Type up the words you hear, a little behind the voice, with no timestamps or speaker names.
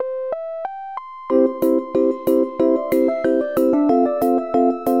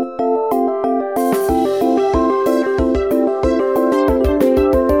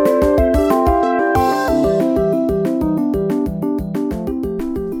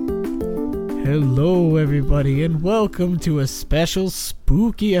Hello, everybody, and welcome to a special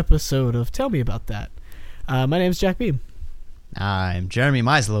spooky episode of Tell Me About That. My name's Jack Beam. I'm Jeremy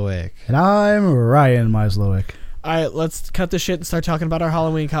Mislowick. And I'm Ryan Mislowick. All right, let's cut the shit and start talking about our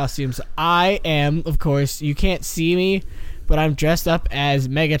Halloween costumes. I am, of course, you can't see me, but I'm dressed up as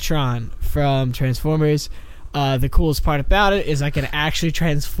Megatron from Transformers. The coolest part about it is I can actually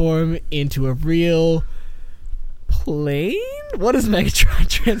transform into a real plane? What does Megatron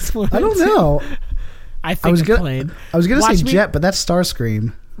transform I don't into? know. I think a plane. I was gonna Watch say me- jet, but that's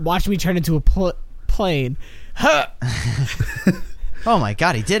Starscream. Watch me turn into a plane. Huh. Oh my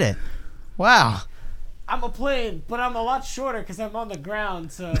god, he did it. Wow. I'm a plane, but I'm a lot shorter because I'm on the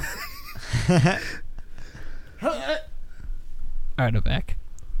ground, so... Alright, I'm back.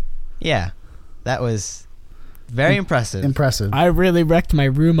 Yeah, that was very impressive. Impressive. I really wrecked my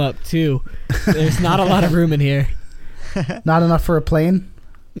room up, too. There's not a lot of room in here. Not enough for a plane?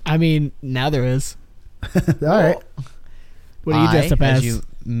 I mean, now there is. All right. What are you dressed up as? you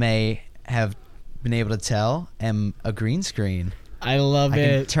may have been able to tell, am a green screen. I love I can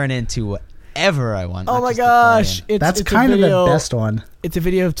it. turn into whatever I want. Oh not my just a gosh. plane. That's it's a kind of video, the best one. It's a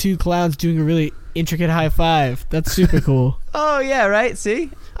video of two clowns doing a really intricate high five. That's super cool. Oh yeah, right? See?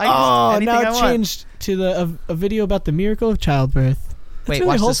 Oh, anything now I it want. changed to a video about the miracle of childbirth. It's Wait, really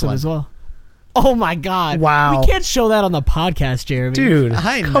watch this wholesome one. as well. Oh my god. Wow. We can't show that on the podcast, Jeremy. Dude,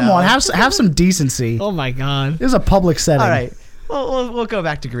 I come know. on. Have some decency. Oh my god. This is a public setting. All right. Well, we'll go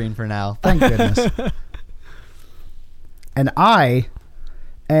back to green for now. Thank goodness. And I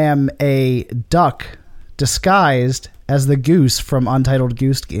am a duck disguised as the goose from Untitled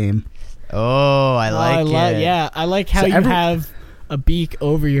Goose Game. Oh, I like it. Yeah, I like how So you every- have a beak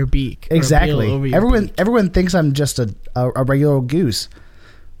over your beak. or a bill Exactly. over your beak. Everyone thinks I'm just a regular old goose,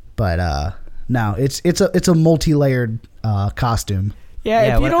 but no, it's a multi-layered costume. Yeah, Yeah,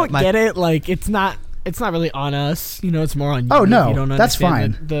 if you what- don't my- get it, like it's not really on us. You know, it's more on you. Oh, no, if you don't that's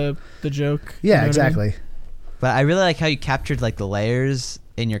understand fine. The joke. Yeah, you know what I mean? exactly. But I really like how you captured like the layers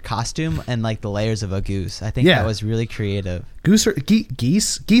in your costume and like the layers of a goose. I think Yeah. that was really creative.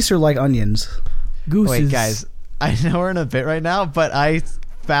 Geese are like onions. Gooses. Wait, guys, I know we're in a bit right now, but I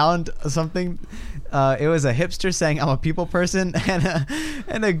found something. It was a hipster saying I'm a people person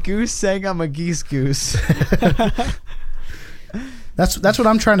and a goose saying I'm a geese goose. That's what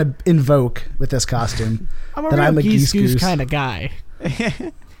I'm trying to invoke with this costume. I'm a that real I'm a geese geese goose goose. kind of guy.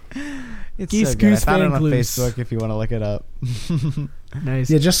 It's Geese so good. I goose found it fan on clues. Facebook if you want to look it up. Nice.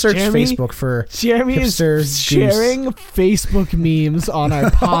 Yeah, just search Jeremy- Facebook for Jeremy is hipster sharing Facebook memes on our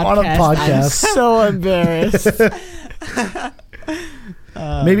podcast. On a podcast. I'm so embarrassed.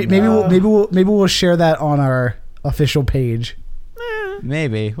 maybe we'll share that on our official page.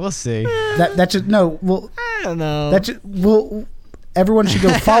 Maybe we'll see. That should no. Well, I don't know. that should, well, everyone should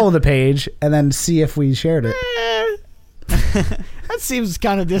go follow the page and then see if we shared it. That seems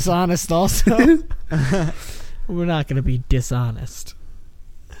kind of dishonest also. We're not going to be dishonest.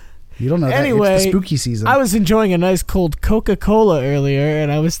 You don't know that. Anyway, It's the spooky season. I was enjoying a nice cold Coca-Cola earlier, and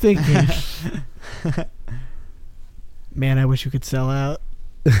I was thinking, man, I wish we could sell out.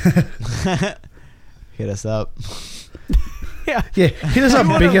 Hit us up. Yeah. Yeah, he is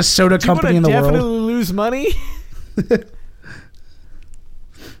the biggest soda company in the definitely world. lose money.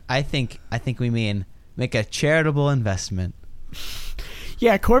 I think we mean make a charitable investment.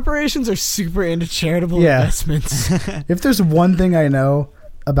 Yeah, corporations are super into charitable Yeah. investments. If there's one thing I know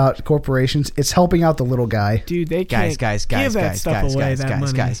about corporations, it's helping out the little guy. Dude, they can't Guys, give that stuff away, that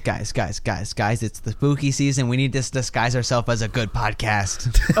money. guys, it's the spooky season. We need to disguise ourselves as a good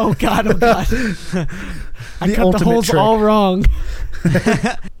podcast. Oh God! I The cut the ultimate holes trick. all wrong.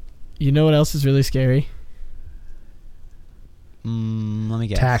 You know what else is really scary? Let me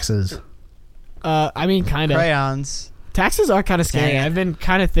guess. Taxes. I mean, kind of. Crayons. Taxes are kind of scary. Dang it. I've been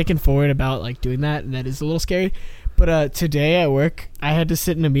kind of thinking forward about like doing that, and that is a little scary. But today at work, I had to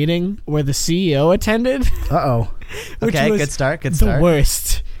sit in a meeting where the CEO attended, Uh-oh. which Okay, was good start. Good the start.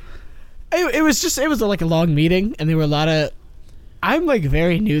 worst. It was like a long meeting, and there were a lot of. I'm like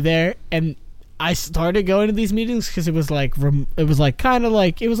very new there, and I started going to these meetings because it was like oh,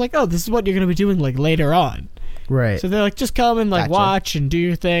 this is what you're gonna be doing like later on. Right. So they're like, just come and like Gotcha. watch and do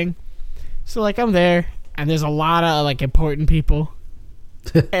your thing. So like I'm there, and there's a lot of like important people,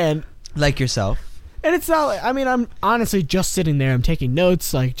 and Like yourself. it's not like, I mean, I'm honestly just sitting there. I'm taking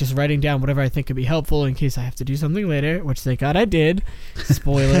notes, like just writing down whatever I think could be helpful in case I have to do something later, which thank God I did.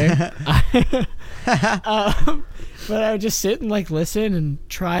 Spoiler. But I would just sit and like listen and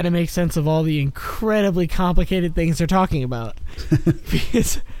try to make sense of all the incredibly complicated things they're talking about.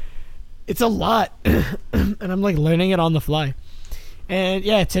 Because it's a lot. And I'm like learning it on the fly. And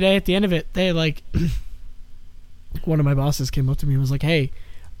yeah, today at the end of it, they like one of my bosses came up to me and was like, "Hey,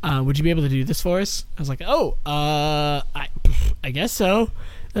 would you be able to do this for us?" I was like, "Oh, I guess so."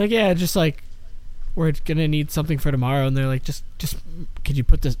 They're like, "Yeah, just like we're gonna need something for tomorrow," and they're like, "Just could you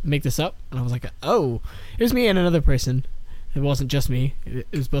make this up?" And I was like, "Oh, it was me and another person. It wasn't just me. It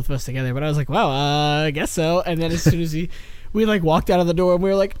was both of us together." But I was like, "Wow, I guess so." And then as soon as we like walked out of the door, and we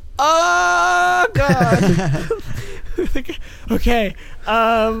were like, "Oh God." Like, okay,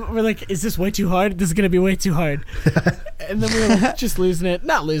 we're like, is this way too hard? This is gonna be way too hard. And then we were like, just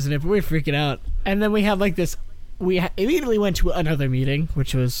not losing it, but we were freaking out. And then we had like this. We immediately went to another meeting,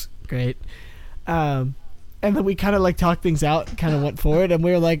 which was great. And then we kind of like talked things out, kind of went forward, and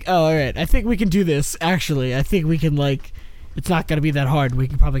we were like, oh, all right, I think we can do this. Actually, I think we can like. It's not gonna be that hard. We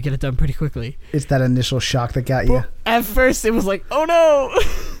can probably get it done pretty quickly. It's that initial shock that got you. But at first, it was like, oh no.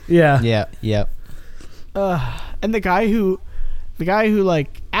 Yeah. Yeah. Yep. And the guy who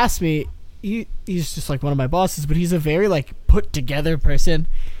like asked me, he's just like one of my bosses, but he's a very like put together person,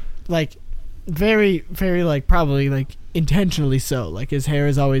 like very very like probably like intentionally so. Like his hair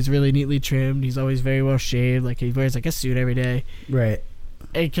is always really neatly trimmed. He's always very well shaved. Like he wears like a suit every day. Right.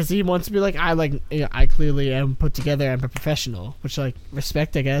 Because he wants to be like, I clearly am put together. I'm a professional, which like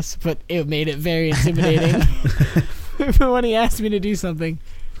respect, I guess. But it made it very intimidating when he asked me to do something.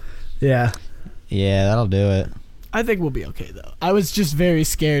 Yeah. Yeah, that'll do it. I think we'll be okay though. I was just very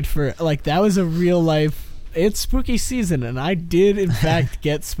scared for like that was a real life. It's spooky season, and I did in fact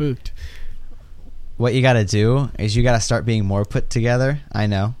get spooked. What you got to do is you got to start being more put together. I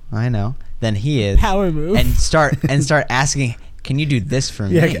know. Than he is. Power move. And start asking, can you do this for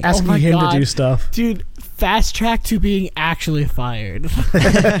me? Yeah, asking my him God. to do stuff. Dude, fast track to being actually fired.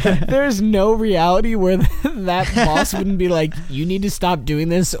 There's no reality where that boss wouldn't be like, you need to stop doing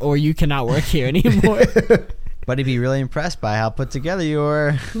this or you cannot work here anymore. But he'd be really impressed by how put together you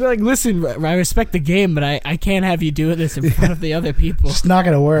were. He'd be like, listen, I respect the game, but I can't have you doing this in front of the other people. It's not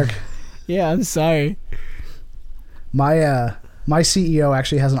gonna work. Yeah, I'm sorry. My CEO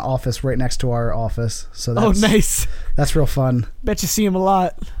actually has an office right next to our office, so that's Nice. That's real fun. Bet you see him a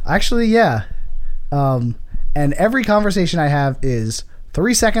lot. Actually, yeah. And every conversation I have is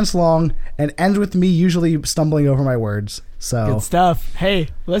 3 seconds long and ends with me usually stumbling over my words. So Good stuff. Hey,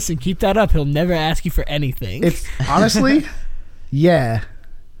 listen, keep that up. He'll never ask you for anything. it's honestly, yeah.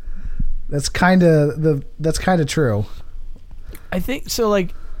 That's kind of true. I think so.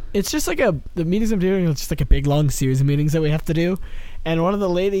 Like, it's just like the meetings I'm doing are just like a big long series of meetings that we have to do. And one of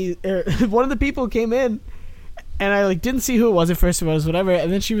the people came in, and I like didn't see who it was at first. It was whatever,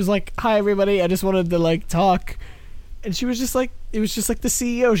 and then she was like, "Hi, everybody. I just wanted to like talk," and she was just like, it was just like the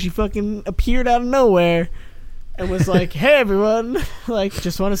CEO. She fucking appeared out of nowhere, and was like, "Hey, everyone. Like,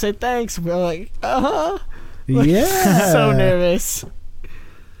 just want to say thanks." We're like, "Uh huh." Like, Yeah. So nervous.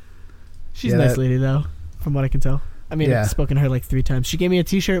 She's Yeah, a nice that- lady though, from what I can tell. I mean, Yeah. I've spoken to her like 3 times. She gave me a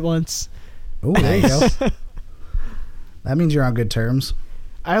T-shirt once. Oh, there you go. That means you're on good terms.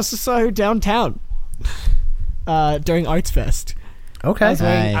 I also saw her downtown during Arts Fest. Okay.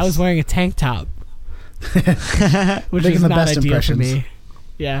 I was wearing a tank top, which Making is the not best ideal for impressions. me.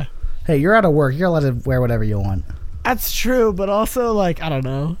 Yeah, Hey, you're out of work. You're allowed to wear whatever you want. that's true. But also, like, I don't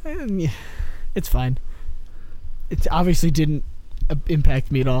know. It's fine. It obviously didn't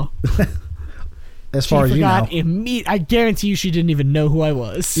impact me at all. As far as you know. I guarantee you, she didn't even know who I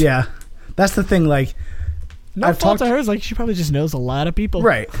was. Yeah. That's the thing. Like, No I've fault talked- to hers. Like, she probably just knows a lot of people.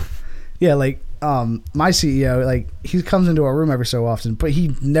 right. Yeah, like my CEO, like he comes into our room every so often, but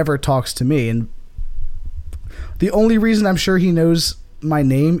he never talks to me. And the only reason I'm sure he knows my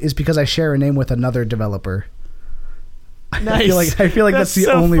name is because I share a name with another developer. Nice. I feel like that's the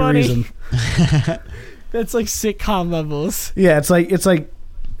so only funny. reason. That's like sitcom levels. Yeah, it's like It's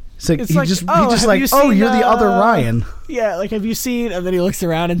he like, just oh, like, have you oh, seen, you're the other Ryan. Yeah, like, have you seen? And then he looks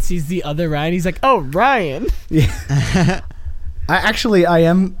around and sees the other Ryan. He's like, oh, Ryan. Yeah. I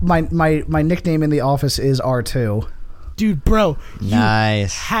am my nickname in the office is R2. Dude, bro.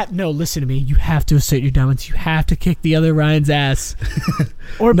 Nice. No, listen to me. You have to assert your dominance. You have to kick the other Ryan's ass.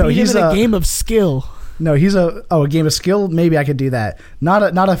 Or No, beat him he's in a a- game of skill. No, he's a game of skill. Maybe I could do that. Not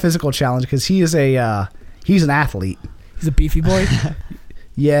a physical challenge because he's an athlete. He's a beefy boy.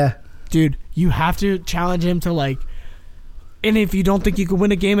 Yeah. Dude, you have to challenge him to, like... And if you don't think you can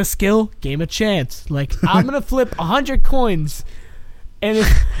win a game of skill, game of chance. Like, I'm going to flip 100 coins... And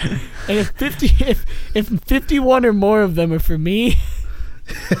if 51 or more of them are for me,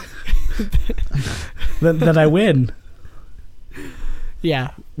 then I win.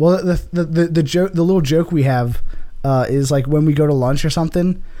 yeah. Well, the joke, the little joke we have is like when we go to lunch or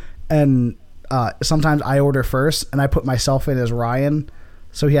something, and sometimes I order first and I put myself in as Ryan,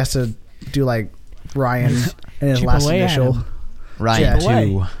 so he has to do like Ryan and his Chip last away at initial. him. Ryan Chip away.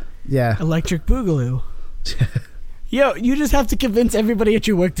 2. Yeah. Electric Boogaloo. Yo, you just have to convince everybody at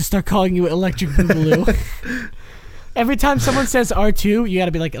your work to start calling you Electric Boogaloo. Every time someone says R2, you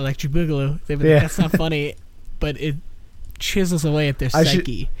gotta be like Electric Boogaloo. They be like, Yeah. that's not funny, but it chisels away at their I should-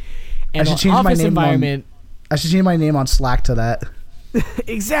 psyche. And should an change my office name environment, I should change my name on Slack to that.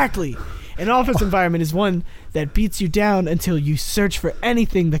 exactly. An office environment is one that beats you down until you search for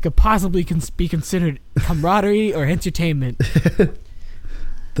anything that could possibly be considered camaraderie or entertainment.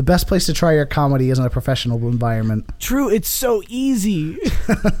 The best place to try your comedy is in a professional environment. True, it's so easy.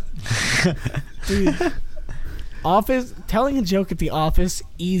 Dude, office telling a joke at the office,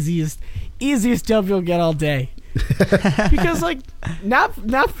 easiest job you'll get all day. Because like not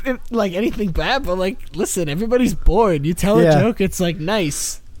like anything bad, but like listen, everybody's bored. You tell a Yeah. joke, it's like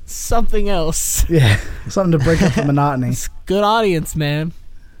nice. Something else. Yeah, something to break up the monotony. It's good audience, man.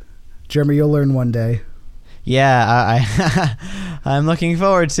 Jeremy, you'll learn one day. Yeah, I I'm looking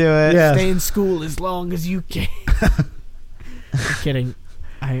forward to it. Yeah. Stay in school as long as you can. I'm kidding.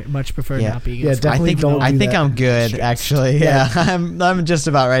 I much prefer Yeah. not being Yeah, in school. definitely don't do I think that. I'm good Shit. actually. Yeah. Yeah, I'm just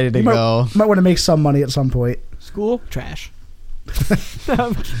about ready to You go. might want to make some money at some point. School trash.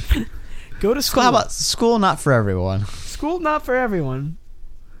 Go to school. School, how about school? Not for everyone. School not for everyone.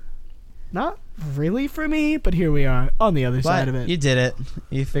 Not really for me, but here we are on the other side of But it. you did it.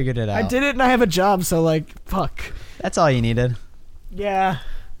 You figured it out. I did it and I have a job, so like, fuck. That's all you needed. Yeah.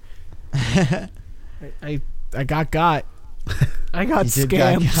 I got. I got You did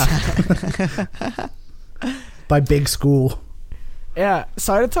got- scammed. By big school. Yeah,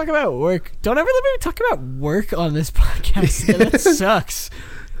 sorry to talk about work. Don't ever let me talk about work on this podcast. Yeah, that sucks.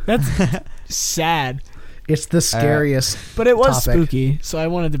 That's sad. It's the scariest. But it was Topic. spooky, so I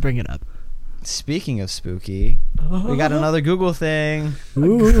wanted to bring it up. Speaking of spooky, we got another Google thing.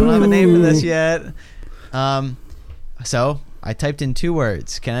 Ooh. We don't have a name for this yet. So I typed in 2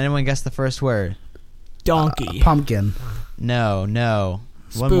 words. Can anyone guess the first word? Donkey. Pumpkin. No.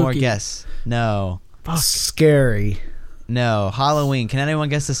 One more Spooky. guess. No. Fuck. Scary. No. Halloween. Can anyone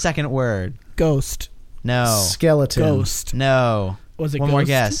guess the second word? Ghost. No. Skeleton. Ghost. No. Was it One ghost? more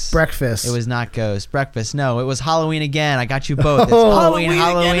guess. Breakfast. It was not ghost. Breakfast. No, it was Halloween again. I got you both. It's Oh. Halloween.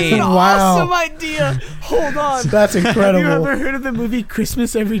 Again is an Wow. awesome idea. Hold on. That's Have you incredible. ever heard of the movie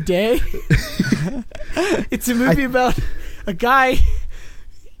Christmas Every Day? It's a movie about a guy.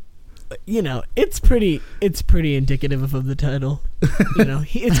 You know, it's pretty indicative of the title. You know,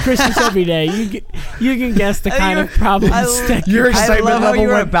 it's Christmas every day. You can guess the kind of problems that Your I excitement love how level you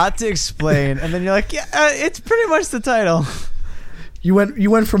were went- about to explain, and then you're like, "Yeah, it's pretty much the title." You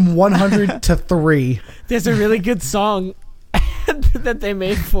went from 100 to 3. there's a really good song that they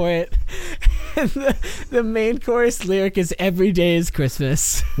made for it. And the main chorus lyric is "Every day is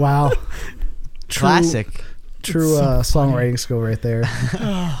Christmas." Wow. Classic. True It's so songwriting skill right there.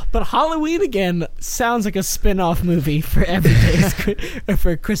 But Halloween again sounds like a spin-off movie for every day or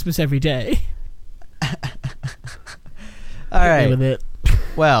for Christmas every day. All Hit me right. with it.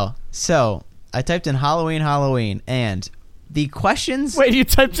 Well, so I typed in Halloween, and the questions. Wait, you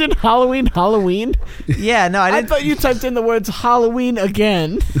typed in Halloween? Yeah, no, I I didn't. thought you typed in the words Halloween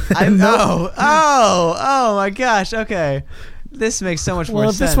again. Oh my gosh. Okay, this makes so much more Well,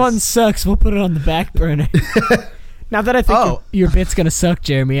 if sense. this one sucks, we'll put it on the back burner. Now that I think Oh. your bit's gonna suck,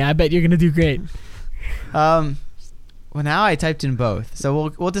 Jeremy, I bet you're gonna do great. Well, now I typed in both,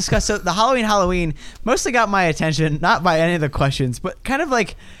 so we'll discuss. So the Halloween mostly got my attention, not by any of the questions, but kind of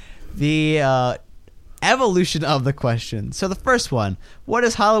like the evolution of the question. So the first one: what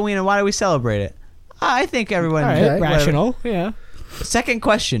is Halloween and why do we celebrate it? I think everyone. All right, Okay. rational, yeah. Second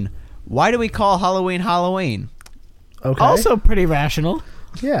question: why do we call Halloween Halloween? Okay. Also pretty rational.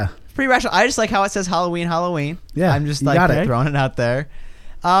 yeah. Pretty rational. I just like how it says Halloween. Yeah, I'm just you like got it. throwing it out there.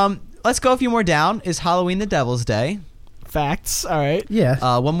 Let's go a few more down. Is Halloween the Devil's Day? Facts. All right.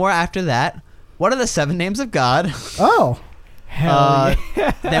 Yeah. One more after that. What are the 7 names of God? Oh. Hell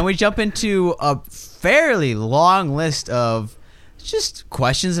yeah. Then we jump into a fairly long list of just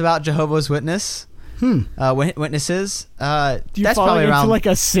questions about Jehovah's Witnesses. Witnesses. You That's falling probably into around like a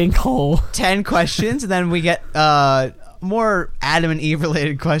sinkhole. 10 questions. And then we get more Adam and Eve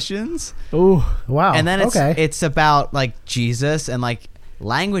related questions. Ooh. Wow. And then okay. it's about like Jesus and like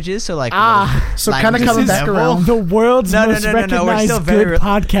languages. So like So kinda languages coming in back the around. The world's No, most we're recognized still good very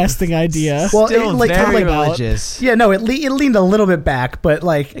podcasting idea. Well, Still it, like, very kinda like- religious. yeah, no, it leaned a little bit back, but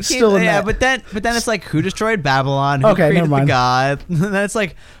like It still in yeah, that. but then it's like who destroyed Babylon? Who Okay, created never the mind. god? And then it's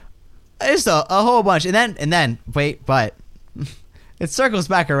like just a whole bunch, and then wait, but it circles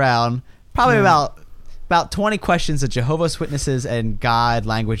back around probably about 20 questions of Jehovah's Witnesses and God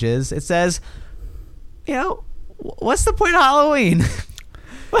languages. It says, what's the point of Halloween?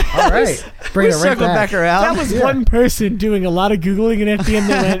 All right, bring it right circled back. around. That was one person doing a lot of Googling, and at the end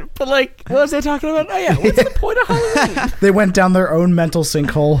they went, but like, what was I talking about? Oh yeah, what's the point of Halloween? They went down their own mental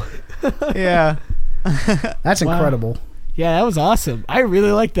sinkhole. Yeah. That's Wow. incredible. Yeah, that was awesome. I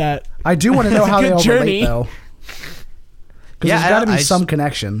really like that. I do want to know It's a how they good all journey. relate, though. Because Yeah, there's got to be I some just-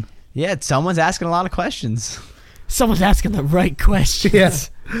 connection. Yeah, someone's asking a lot of questions. Someone's asking the right questions.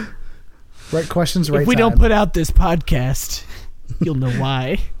 Yes. Right questions, right If we time. don't put out this podcast, you'll know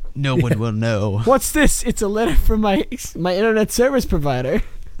why. No one will know. What's this? It's a letter from my internet service provider.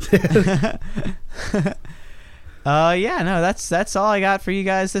 That's all I got for you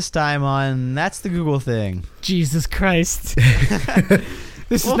guys this time on That's the Google Thing. Jesus Christ.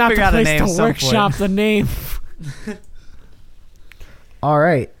 This We'll is not figure the out a place name to some workshop point. the name. All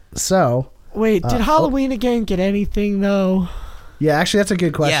right. So, Wait, did Halloween again get anything though? yeah, actually, that's a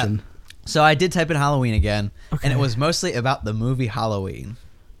good question. So I did type in Halloween again, Okay. and it was mostly about the movie Halloween.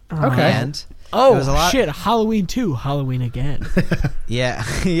 Okay. And Oh there was a lot- shit! Halloween 2, Halloween again. yeah,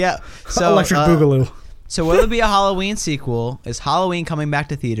 yeah. So Electric Boogaloo. So will there be a Halloween sequel? Is Halloween coming back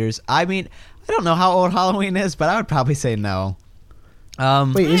to theaters? I mean, I don't know how old Halloween is, but I would probably say no.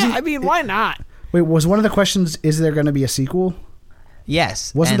 Wait, is Yeah, it, I mean, why not? wait, was one of the questions, is there going to be a sequel?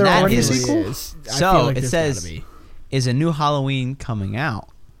 Yes. Wasn't and there that already a is- sequel? So, it says- Is a new Halloween coming out?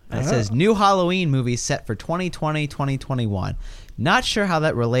 And it says new Halloween movie set for 2020-2021. Not sure how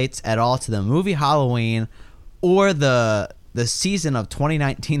that relates at all to the movie Halloween or the season of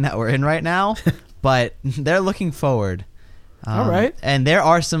 2019 that we're in right now, but they're looking forward. All right. And there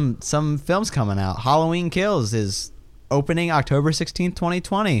are some films coming out. Halloween Kills is opening October 16th,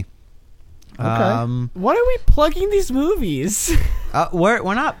 2020. Okay. Why are we plugging these movies? We're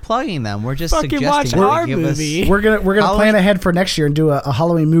not plugging them. We're just Fucking suggesting watch that our you give us- movie. We're gonna plan Halloween- ahead for next year and do a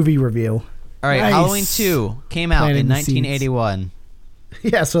Halloween movie review. All right, Nice. Halloween 2 came out Planting in the seeds. 1981.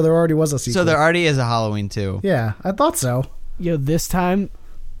 Yeah, so there already was a sequel. So there already is a Halloween 2. Yeah, I thought so. Yo, this time,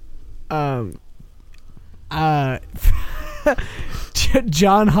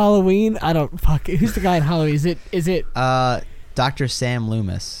 John Halloween. I don't fuck. Who's the guy in Halloween? Is it Dr. Sam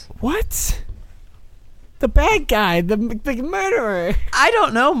Loomis. what? The bad guy, the murderer. I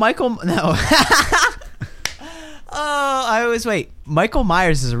don't know. No. Oh, I always wait. Michael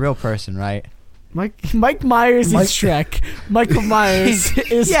Myers is a real person, right? Mike Myers is Shrek. Michael Myers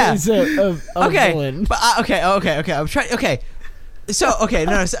is, Yeah. is a Okay. villain. But okay. I'm trying. Okay. So okay,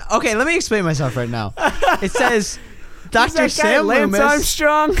 okay. Let me explain myself right now. It says Who's Dr. that guy, Sam Lance Loomis.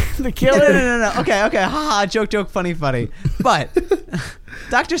 Armstrong, the No, killer. no. Okay. Haha. Joke. Funny. But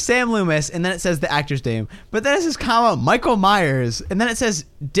Dr. Sam Loomis, and then it says the actor's name. But then it says, Michael Myers, and then it says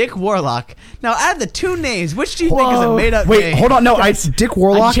Dick Warlock. Now, out of the two names, which do you think is a Whoa. made-up Wait, name? hold on. No, Dick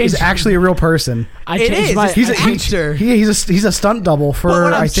Warlock changed- is actually a real person. I It changed is. my. He's I an changed- actor. He's a stunt double for But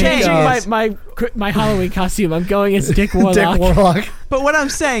what I'm I think saying changing my Halloween costume. I'm going as Dick Warlock. Dick Warlock. But what I'm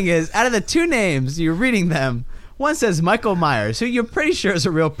saying is, out of the two names, you're reading them. One says Michael Myers, who you're pretty sure is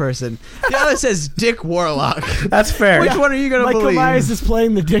a real person. The other says Dick Warlock. That's fair. Which one are you going to Michael believe? Myers is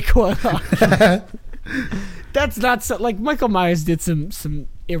playing the Dick Warlock. That's not so. Like Michael Myers did some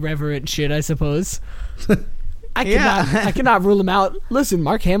irreverent shit, I suppose. I cannot rule him out. Listen,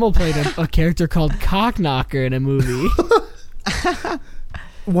 Mark Hamill played a character called Cockknocker in a movie.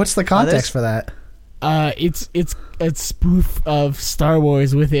 What's the context for that? It's a spoof of Star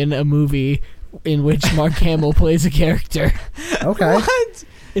Wars within a movie in which Mark Hamill plays a character. Okay. What?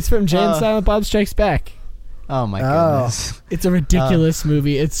 It's from Jay and Silent Bob Strikes Back. Oh my Oh. goodness. It's a ridiculous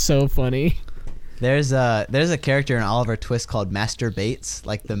movie. It's so funny. There's a character in Oliver Twist called Master Bates,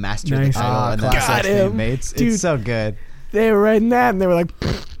 like the master of Nice. the title, Ah, and then classic. sex Got name him. Bates. Dude. It's so good. They were writing that, and they were like,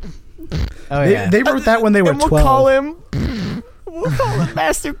 Oh yeah. They wrote that when they were and we'll 12. call him. We'll call him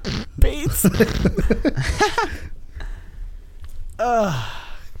Master Bates.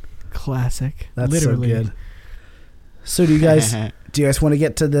 Classic. That's Literally. so good. So do you guys want to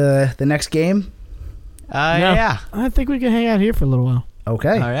get to the next game? No. Yeah. I think we can hang out here for a little while.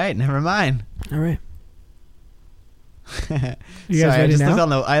 Okay. All right. Never mind. All right. You guys Sorry, I ready just now?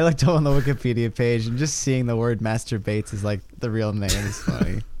 looked up on the Wikipedia page, and just seeing the word Master Bates is like the real name is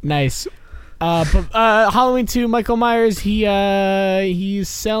funny. Nice. But Halloween 2, Michael Myers, he's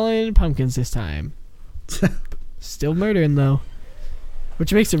selling pumpkins this time. Still murdering though,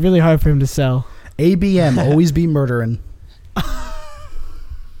 which makes it really hard for him to sell. ABM, always be murdering.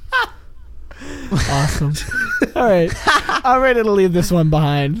 Awesome. All right. I'm ready to leave this one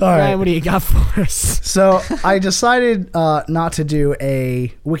behind. All right. Ryan, what do you got for us? So I decided not to do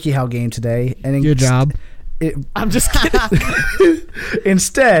a WikiHow game today. And Good job. I'm just kidding.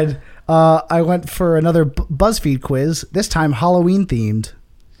 Instead, I went for another BuzzFeed quiz, this time Halloween themed.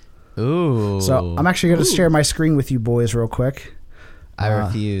 Ooh. So I'm actually going to share my screen with you boys real quick. I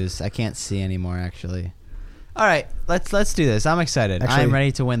refuse. I can't see anymore, actually. All right, let's do this. I'm excited. Actually- I'm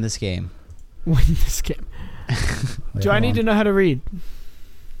ready to win this game. Win this game. Wait, Do I hold need to know how to read?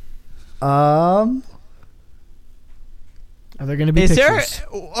 on. Are there going to be Is there pictures?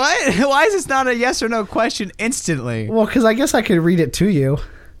 what? Why is this not a yes or no question instantly? Well, because I guess I could read it to you.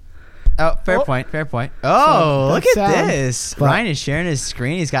 Oh, fair Oh. point. Fair point. Oh, So, look that's at sound. this. But- Ryan is sharing his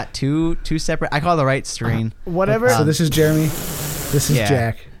screen. He's got two separate. I call it the right screen. Whatever. So this is Jeremy. This is Yeah.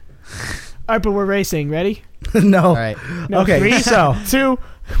 Jack. All right, but we're racing. Ready? No. All right. No, Okay, 3, so 2,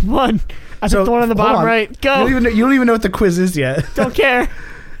 1. I So, picked the one on the hold bottom on. right. you Go. don't even know what the quiz is yet. Don't care.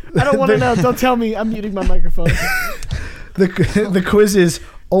 I don't want to know. Don't tell me. I'm muting my microphone. The quiz is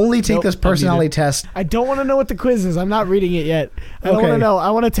only take Nope, this I'm personality muted. test. I don't want to know what the quiz is. I'm not reading it yet. I don't want Okay. to know.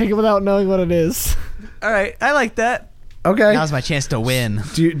 I want to take it without knowing what it is. All right. I like that. Okay. Now's my chance to win.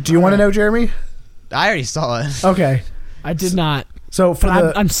 Do you want to know, Jeremy? I already saw it. Okay. I did not. So for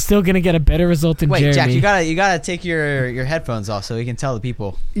But the I'm still going to get a better result than Wait, Jeremy. Jack, you gotta take your headphones off so we can tell the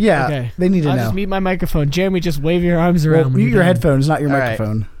people. yeah, Okay. they need to I'll know. just mute my microphone. Jeremy, just wave your arms around. Well, when mute you're your done. headphones, not your All right.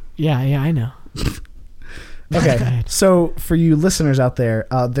 microphone. Yeah, I know. Okay. ahead. So for you listeners out there,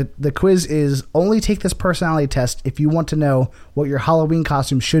 the quiz is only take this personality test if you want to know what your Halloween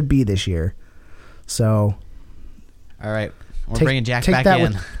costume should be this year. So All right. We're bringing Jack back that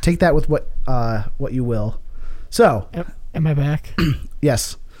in. take that with what you will. So Am I back?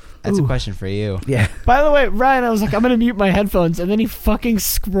 yes, That's a Ooh. question for you. yeah. By the way, Ryan, I was like, I'm going to mute my headphones. And then he fucking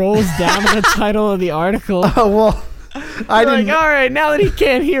scrolls down to the title of the article. Oh well, I You're didn't. like, all right, now that he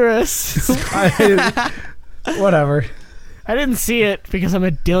can't hear us. Whatever. I didn't see it because I'm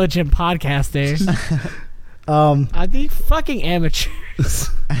a diligent podcaster. Um. The fucking amateurs.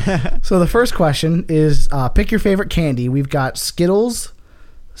 So the first question is pick your favorite candy. We've got Skittles,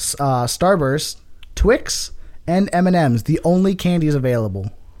 Starburst, Twix, and M&M's. The only candies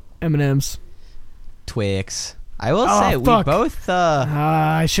available. M&M's. Twix. I will Oh, say we fuck. both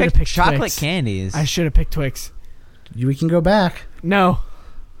I should have picked picked chocolate Twix. candies. I should have picked Twix. We can go back. No.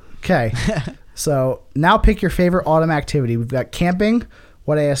 Okay. So now pick your favorite autumn activity. We've got camping,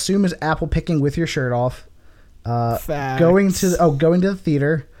 what I assume is apple picking with your shirt off, Facts. going to the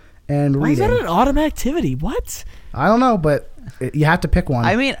theater, and Why is reading. that an autumn activity? What? I don't know, but you have to pick one.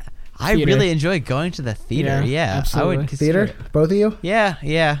 I mean, I Theater. really enjoy going to the theater. Yeah, Yeah, absolutely. I would consider theater, it. both of you.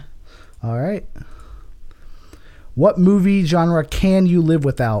 Yeah. All right. What movie genre can you live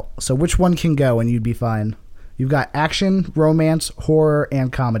without? So which one can go and you'd be fine? You've got action, romance, horror,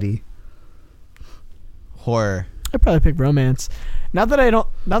 and comedy. Horror. I'd probably pick romance. Not that I don't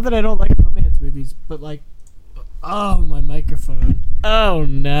like romance movies, but like, oh, my microphone. Oh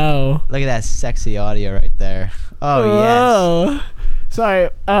no. Look at that sexy audio right there. Oh yes. Oh. Sorry.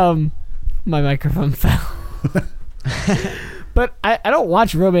 My microphone fell. But I don't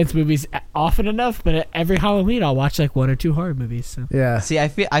watch romance movies often enough. But every Halloween I'll watch like 1 or 2 horror movies. So. Yeah. See, I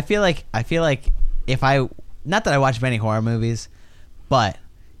feel like if I, not that I watch many horror movies, but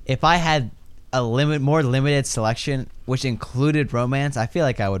if I had a more limited selection which included romance, I feel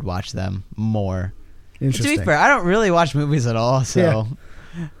like I would watch them more. To Interesting. be fair, I don't really watch movies at all, so.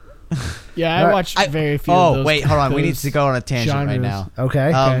 Yeah, I Alright. watch very few. Oh of those, wait, hold on. We need those to go on a tangent right genres. now. Okay.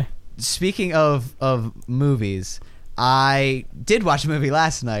 Okay. Speaking of movies, I did watch a movie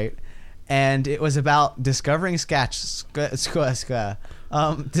last night, and it was about discovering discovering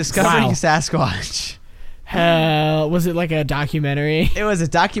Wow. Sasquatch. Was it like a documentary? It was a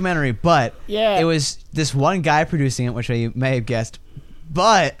documentary, but Yeah. it was this one guy producing it, which you may have guessed.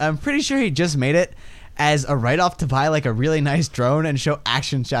 But I'm pretty sure he just made it as a write-off to buy like a really nice drone and show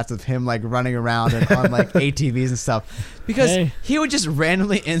action shots of him like running around and on like ATVs and stuff, because Hey. he would just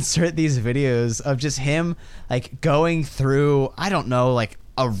randomly insert these videos of just him like going through, I don't know, like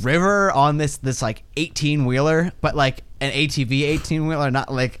a river on this like 18-wheeler, but like an ATV 18-wheeler,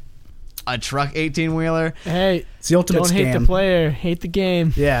 not like a truck 18-wheeler. Hey, It's the ultimate don't scam. hate the player, hate the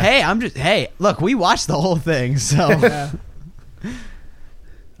game. Yeah. Hey, look, we watched the whole thing, so Yeah.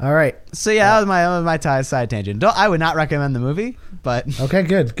 All right. so yeah, that was my side tangent. I would not recommend the movie, but Okay.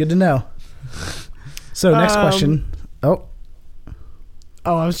 Good. Good to know. So next question. Oh.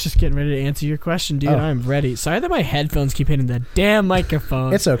 Oh, I was just getting ready to answer your question, dude. Oh. I'm ready. Sorry that my headphones keep hitting the damn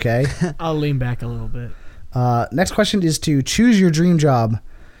microphone. It's okay. I'll lean back a little bit. Next question is to choose your dream job.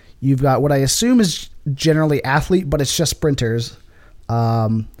 You've got what I assume is generally athlete, but it's just sprinters.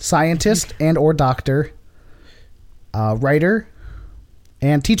 Scientist and or doctor, writer,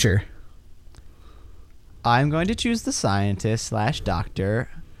 and teacher. I'm going to choose the scientist / doctor.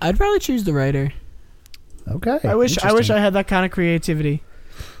 I'd probably choose the writer. Okay. I wish interesting. I had that kind of creativity,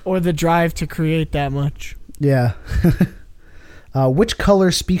 or the drive to create that much. Yeah. Which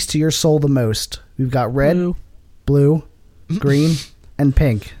color speaks to your soul the most? We've got red, Blue. blue, green, and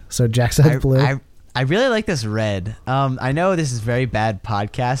pink. So Jack said blue. I really like this red. I know this is very bad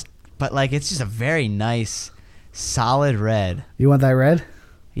podcast, but like it's just a very nice, solid red. You want that red?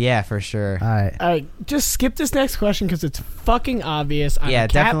 Yeah, for sure. All right. All right, just skip this next question because it's fucking obvious. I'm Yeah, a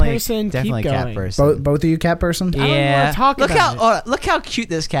cat definitely, person. definitely Keep cat going. person. Both of you cat person? I don't even Yeah, wanna talk look about how look how cute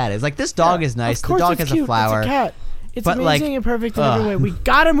this cat is. Like this dog is nice. Of The course dog it's has cute. a flower. It's a cat. It's But, like, amazing and perfect in every way. We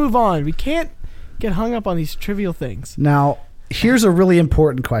gotta move on. We can't get hung up on these trivial things. Now, here's a really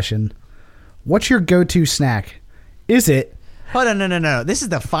important question. What's your go-to snack? Is it... Hold on, no. This is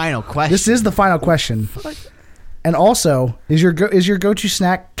the final question. This is the final question. And also, is your go-to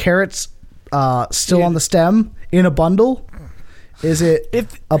snack carrots still Dude. on the stem in a bundle? Is it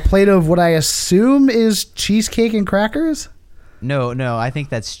If- a plate of what I assume is cheesecake and crackers? No. I think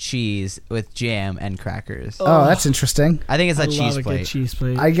that's cheese with jam and crackers. Oh, that's interesting. I think it's I a love cheese a good plate. cheese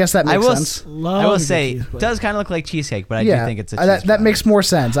plate. I guess that I makes will. sense. Love I will a good say, cheese it plate. does kind of look like cheesecake, but I Yeah, do think it's a cheese that plate. makes more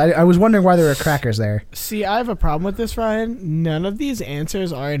sense. I was wondering why there were crackers there. See, I have a problem with this, Ryan. None of these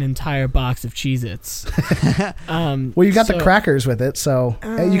answers are an entire box of Cheez-Its. Well, you got the so crackers with it, so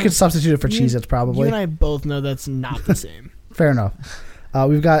you could substitute it for you- Cheez-Its You probably. and I both know that's not the same. Fair enough.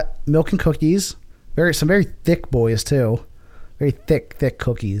 We've got milk and cookies. Some very thick boys too. Very thick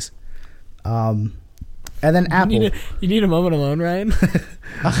cookies. And then apple. You need a moment alone, Ryan?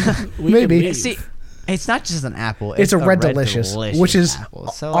 We Maybe. can leave. See, it's not just an apple. It's a a Red Delicious, Delicious which is apple.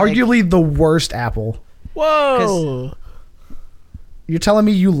 So, like, arguably the worst apple. Whoa! You're telling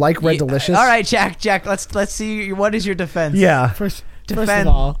me you like Red Delicious? All right, Jack. Let's see. What is your defense? Yeah. First Defend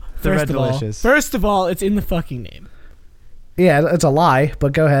of all, the Red Delicious. First of all, it's in the fucking name. Yeah, it's a lie,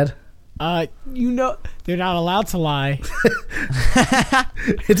 but go ahead. You know they're not allowed to lie.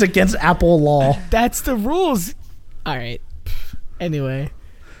 It's against Apple law. That's the rules. All right. Anyway,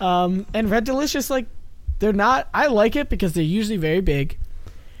 and Red Delicious, like, they're not. I like it because they're usually very big.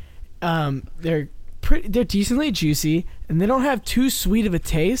 They're decently juicy, and they don't have too sweet of a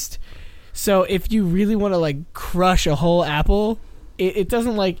taste. So if you really want to like crush a whole apple, it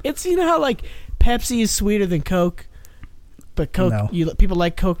doesn't like it's. You know how like Pepsi is sweeter than Coke, but Coke No. people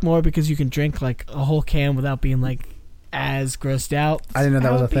like Coke more because you can drink like a whole can without being like as grossed out. I didn't know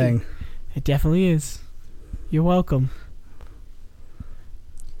that was a thing. It definitely is. You're welcome.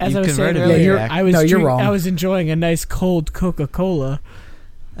 As You I was saying converted me, earlier, Jack. I was No, you're wrong. I was enjoying a nice cold Coca-Cola.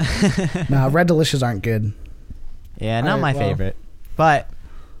 Nah, Red Delicious aren't good. Yeah, not All right, my well. favorite. But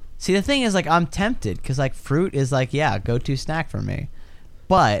see, the thing is, like, I'm tempted because like fruit is like go-to snack for me.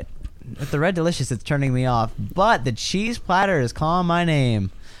 But with the Red Delicious, it's turning me off. But the cheese platter is calling my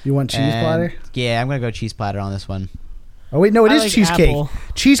name. You want cheese And, platter? Yeah, I'm gonna go cheese platter on this one. Oh wait, no, it I is like cheesecake. apple.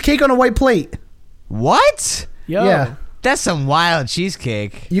 Cheesecake on a white plate. What? Yo. Yeah. That's some wild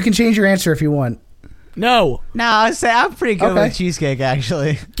cheesecake. You can change your answer if you want. No. No, I say I'm pretty good Okay. with cheesecake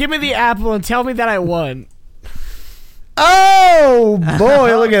actually. Give me the apple and tell me that I won. Oh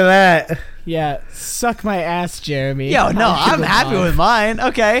boy, look at that. Yeah. Suck my ass, Jeremy. Yo, no, I'll give I'm it happy off. with mine.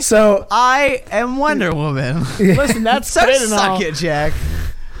 Okay, So I am Wonder Woman. Listen, that's So great and suck all. it, Jack.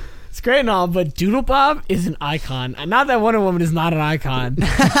 It's great and all, but Doodle Bob is an icon. Not that Wonder Woman is not an icon,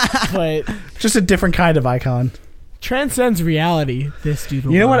 but just a different kind of icon. transcends reality. This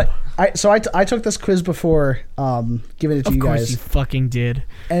Doodle You know Bob. what? I took this quiz before giving it to Of you course guys, you fucking did.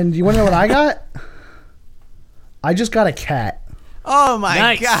 and you want to know what I got? I just got a cat. Oh my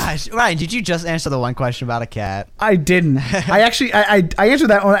Nice. gosh, Ryan! Did you just answer the one question about a cat? I didn't. I actually I answered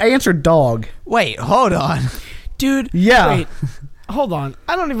that one. I answered dog. Wait, hold on. Dude, Yeah. wait. Hold on.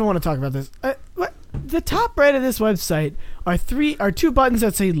 I don't even want to talk about this. What? The top right of this website are two buttons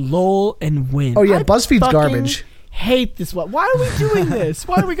that say LOL and win. Oh, yeah, I BuzzFeed's fucking garbage. Hate this one. Why are we doing this?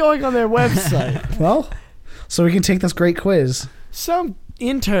 Why are we going on their website? Well, so we can take this great quiz. Some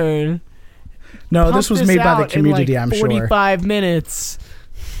intern. No, pumped this was made by the out in, community. like, I'm sure. 45 minutes.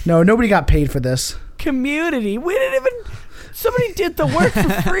 No, nobody got paid for this. Community. We didn't even. Somebody did the work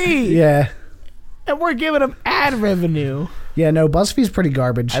for free. Yeah, And we're giving them ad revenue. yeah. No, BuzzFeed's pretty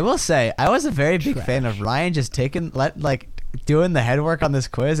garbage. I will say, I was a very big fan of Ryan just doing the headwork on this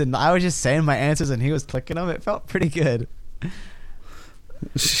quiz, and I was just saying my answers, and he was clicking them. It felt pretty good.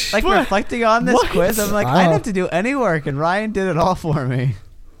 Like What? reflecting on this What? quiz, I'm like, I Wow. didn't have to do any work, and Ryan did it all for me.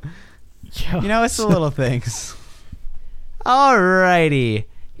 Yo, You know, it's the little things. Alrighty.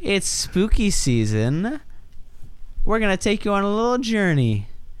 It's spooky season. We're going to take you on a little journey.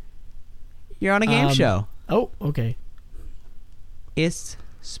 You're on a game show. Oh, okay. It's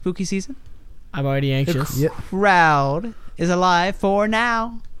spooky season. I'm already anxious. Yep. Crowd is alive for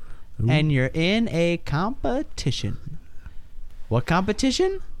now. Ooh. And you're in a competition. What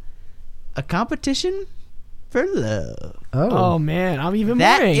competition? A competition for love. Oh man, I'm even more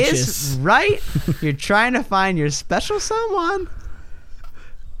That anxious. is right. You're trying to find your special someone.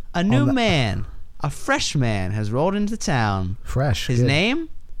 A new man, a fresh man, has rolled into town. Fresh. His good. name?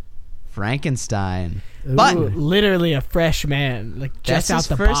 Frankenstein. Ooh. But Literally a fresh man, like that's just out his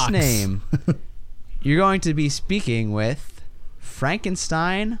the first box. name. You're going to be speaking with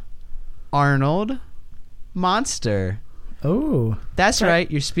Frankenstein Arnold Monster. Oh, That's right.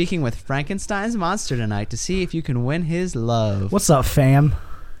 You're speaking with Frankenstein's monster tonight to see if you can win his love. what's up, fam?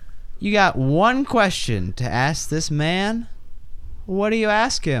 You got one question to ask this man. What do you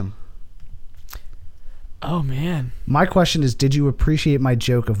ask him? Oh man. My question is, did you appreciate my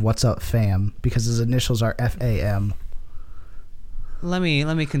joke of "What's up, fam"? Because his initials are FAM. Let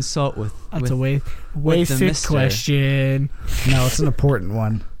me consult with. That's with a the wasted mister. question. No, it's an important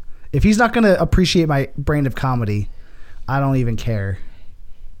one. If he's not going to appreciate my brand of comedy, I don't even care.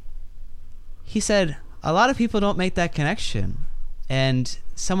 He said a lot of people don't make that connection, and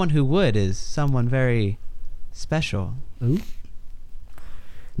someone who would is someone very special. Ooh.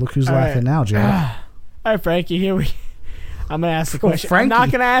 Look who's All laughing right. now, Jack. All right, Frankie. Here we. I'm gonna ask the Oh, question. I'm Frankie.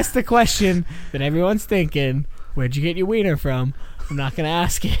 not gonna ask the question that everyone's thinking. Where'd you get your wiener from? I'm not gonna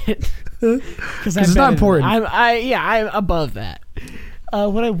ask it because it's not important. I'm above that.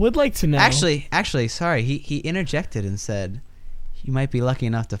 What I would like to know. Actually, sorry. He interjected and said, "You might be lucky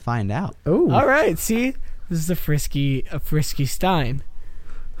enough to find out." Oh. All right. See, this is a frisky Stein.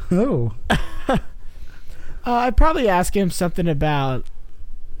 Oh. I'd probably ask him something about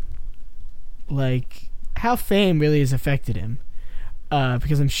like how fame really has affected him,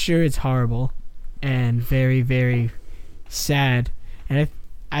 because I'm sure it's horrible and very, very sad, and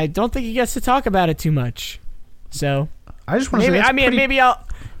I don't think he gets to talk about it too much. So I just want to say maybe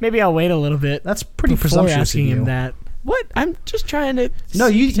I'll wait a little bit. that's pretty before presumptuous asking of you. him that. What? I'm just trying to No,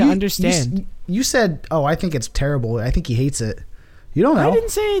 you understand. You said, "Oh, I think it's terrible. I think he hates it." You don't know. I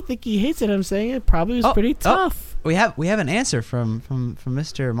didn't say I think he hates it. I'm saying it probably was pretty tough. We have an answer from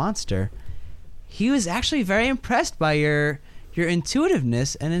Mr. Monster. He was actually very impressed by your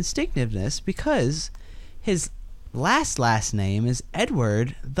intuitiveness and instinctiveness because his last name is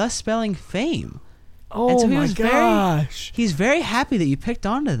Edward, thus spelling fame. Oh so he my was gosh! He's very happy that you picked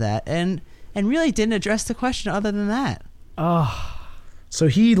onto that and really didn't address the question other than that. Oh So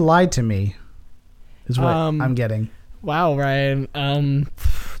he lied to me. Is what Um, I'm getting. wow, Ryan.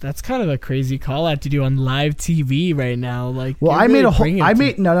 That's kind of a crazy call out to do on live TV right now. Like, Well, you're I made really a whole. bringing it I to-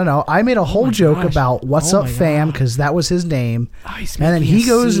 made no. I made a whole my joke gosh. about "What's Oh up, my fam" God. because that was his name, Oh, he's and then making he a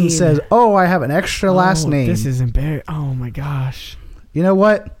goes and scene. says, "Oh, I have an extra last Oh, name." This is embarrassing. Oh my gosh. You know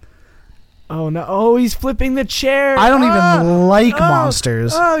what? Oh no! Oh, he's flipping the chair. I don't Ah! even like Oh!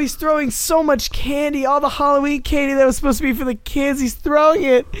 monsters. Oh, he's throwing so much candy. All the Halloween candy that was supposed to be for the kids. He's throwing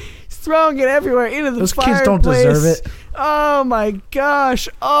it. He's throwing it everywhere into the Those fireplace. kids don't deserve it. Oh my gosh.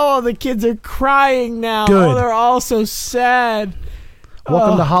 Oh, the kids are crying now. Good. Oh, they're all so sad.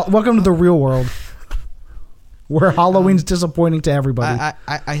 Welcome to the real world, where Halloween's disappointing to everybody.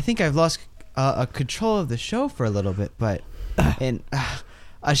 I think I've lost control of the show for a little bit, but in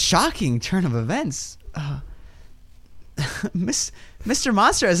a shocking turn of events, Mr.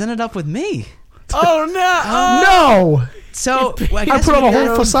 Monster has ended up with me. Oh no. Oh. No, So I I guess put on we a whole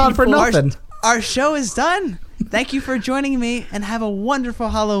got- facade for our- nothing. Our show is done. Thank you for joining me, and have a wonderful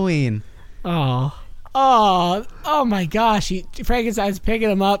Halloween. Oh, my gosh. Frankenstein's picking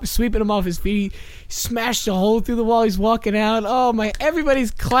him up, sweeping him off his feet. He smashed a hole through the wall. He's walking out. Oh, my.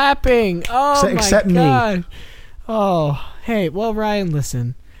 Everybody's clapping. Oh, Except my me. God. Oh, hey. Well, Ryan,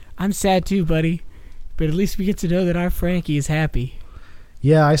 listen. I'm sad too, buddy. But at least we get to know that our Frankie is happy.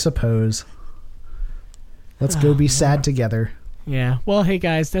 Yeah, I suppose. Let's go be sad together. Yeah. Well, hey,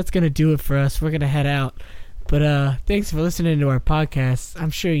 guys, that's going to do it for us. We're going to head out. But thanks for listening to our podcast. I'm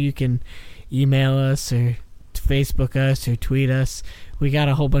sure you can email us or Facebook us or tweet us. We got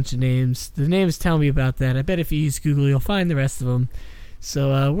a whole bunch of names. The names tell me about that. I bet if you use Google, you'll find the rest of them.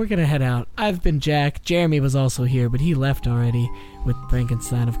 So we're going to head out. I've been Jack. Jeremy was also here, but he left already with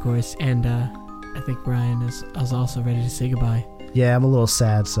Frankenstein, of course. And I think Brian is also ready to say goodbye. Yeah, I'm a little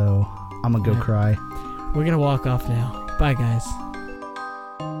sad, so I'm gonna go Yeah. cry. We're going to walk off now. Bye, guys.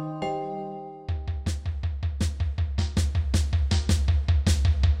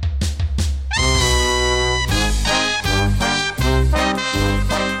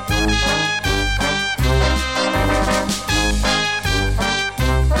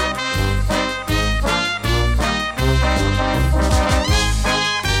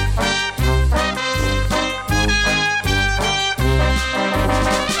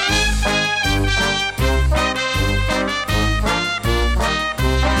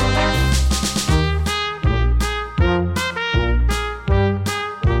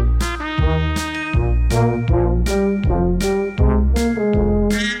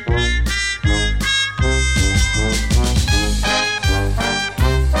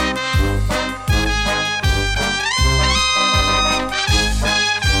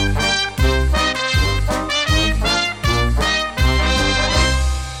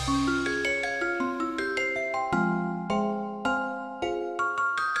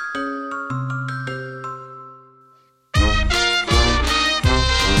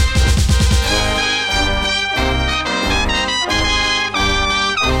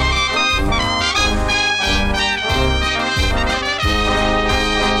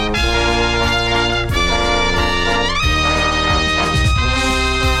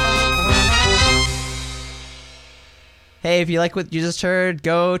 Hey, if you like what you just heard,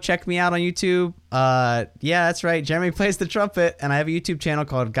 go check me out on YouTube. Yeah, that's right. Jeremy plays the trumpet, and I have a YouTube channel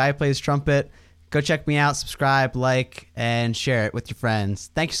called Guy Plays Trumpet. Go check me out, subscribe, like, and share it with your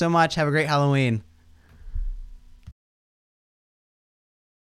friends. Thank you so much. Have a great Halloween.